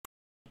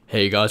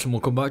Hey guys, and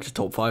welcome back to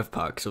top 5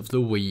 packs of the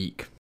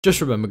week.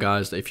 Just remember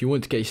guys, that if you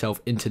want to get yourself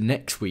into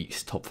next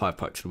week's top 5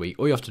 packs of the week,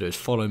 all you have to do is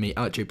follow me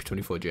at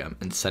JP24GM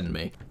and send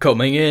me.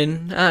 Coming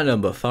in at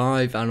number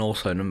 5 and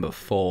also number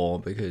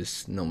 4,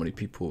 because not many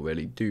people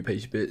really do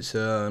Pacybits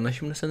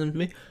unless you want to send them to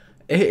me.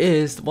 It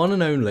is the one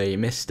and only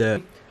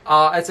Mr.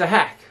 It's a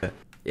hack.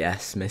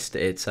 Yes, Mr.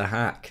 It's a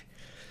Hack.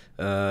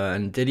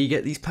 And did he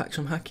get these packs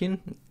from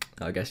hacking?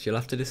 I guess you'll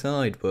have to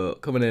decide,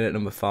 but coming in at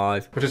number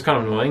 5. Which is kind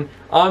of annoying.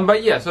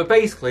 But yeah, so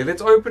basically,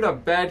 let's open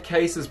up Bad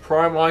Case's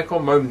Prime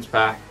Icon Moments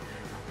pack.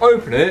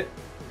 Open it.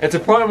 It's a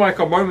Prime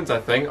Icon Moments, I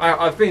think.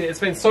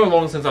 It's been so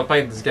long since I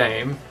played this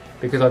game,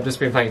 because I've just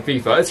been playing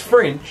FIFA. It's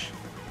French.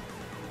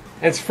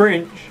 It's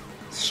French.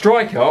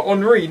 Striker,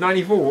 Henri,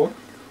 94.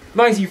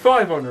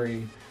 95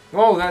 Henri.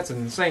 Oh, that's an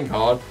insane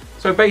card.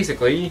 So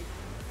basically,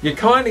 you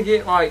kind of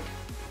get like,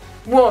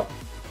 what?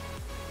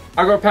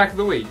 I got a pack of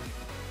the week.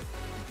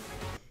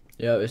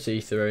 Yeah, it's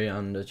E3,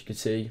 and as you can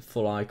see,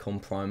 full Icon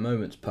Prime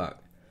Moments pack.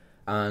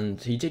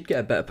 And he did get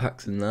a better pack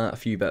than that, a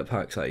few better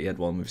packs, like he had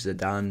one with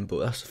Zidane, but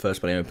that's the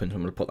first one he opened, so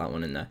I'm going to put that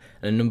one in there.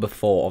 And number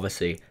 4,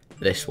 obviously,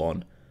 this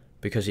one,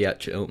 because he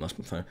actually, oh, that's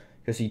my phone,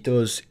 because he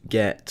does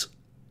get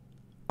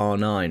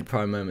R9,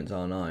 Prime Moments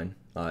R9.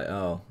 Like,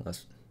 oh,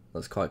 that's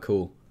quite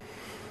cool.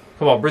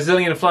 Come on,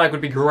 Brazilian flag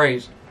would be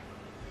great.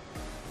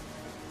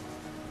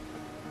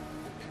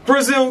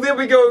 Brazil, there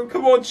we go,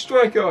 come on,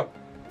 striker,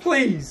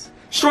 please.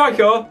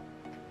 Striker!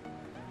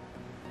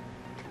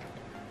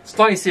 It's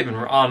 97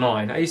 or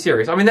R9, are you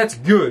serious? I mean, that's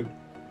good.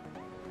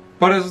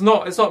 But it's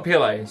not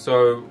PLA,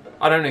 so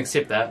I don't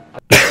accept that.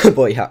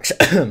 Boy hacks.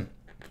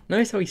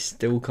 Notice how he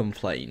still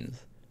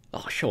complains.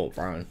 Oh, short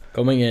Brown.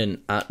 Coming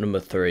in at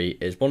number 3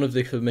 is one of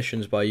the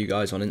submissions by you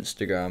guys on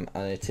Instagram,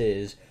 and it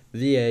is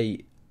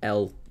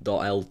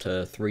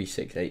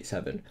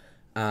VAL.Elta3687.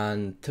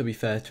 And to be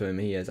fair to him,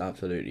 he has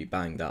absolutely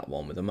banged that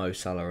one with a Mo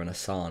Salah and a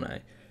Sane.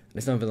 And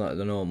it's nothing like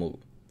the normal.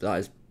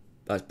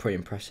 That's pretty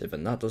impressive,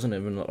 and that doesn't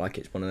even look like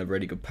it's one of the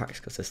really good packs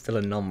because there's still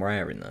a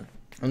non-rare in there.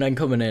 And then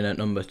coming in at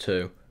number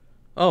 2,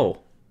 oh,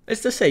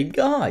 it's the same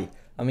guy.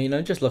 I mean,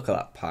 just look at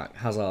that pack,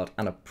 Hazard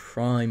and a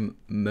Prime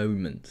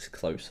Moments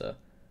closer.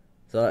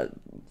 So that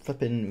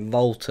flipping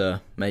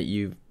Volta, mate,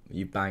 you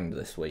banged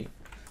this week.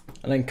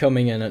 And then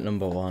coming in at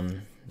number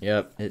 1,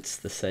 yep, it's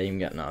the same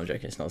guy. No, I'm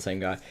joking, it's not the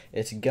same guy.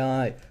 It's a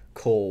guy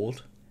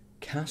called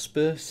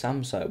Casper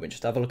Samso.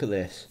 Just have a look at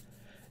this.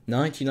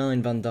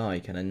 99 Van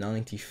Dijk and a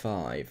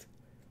 95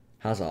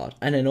 Hazard,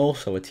 and then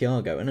also a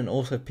Thiago, and then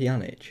also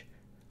Pjanic.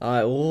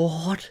 Like,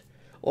 what?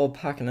 What a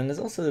pack. And then there's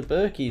also the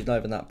Berkey's not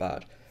even that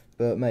bad.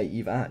 But mate,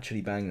 you've actually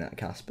banged that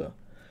Casper.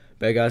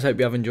 But yeah, guys, hope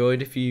you have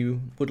enjoyed. If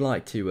you would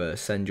like to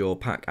send your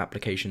pack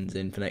applications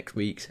in for next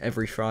week's,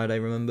 every Friday,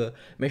 remember,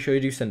 make sure you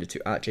do send it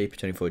to at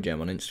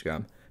JP24GM on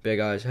Instagram. But yeah,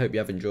 guys, hope you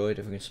have enjoyed.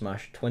 If we can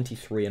smash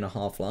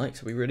 23.5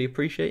 likes, we really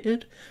appreciate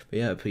it. But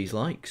yeah, please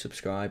like,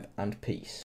 subscribe, and peace.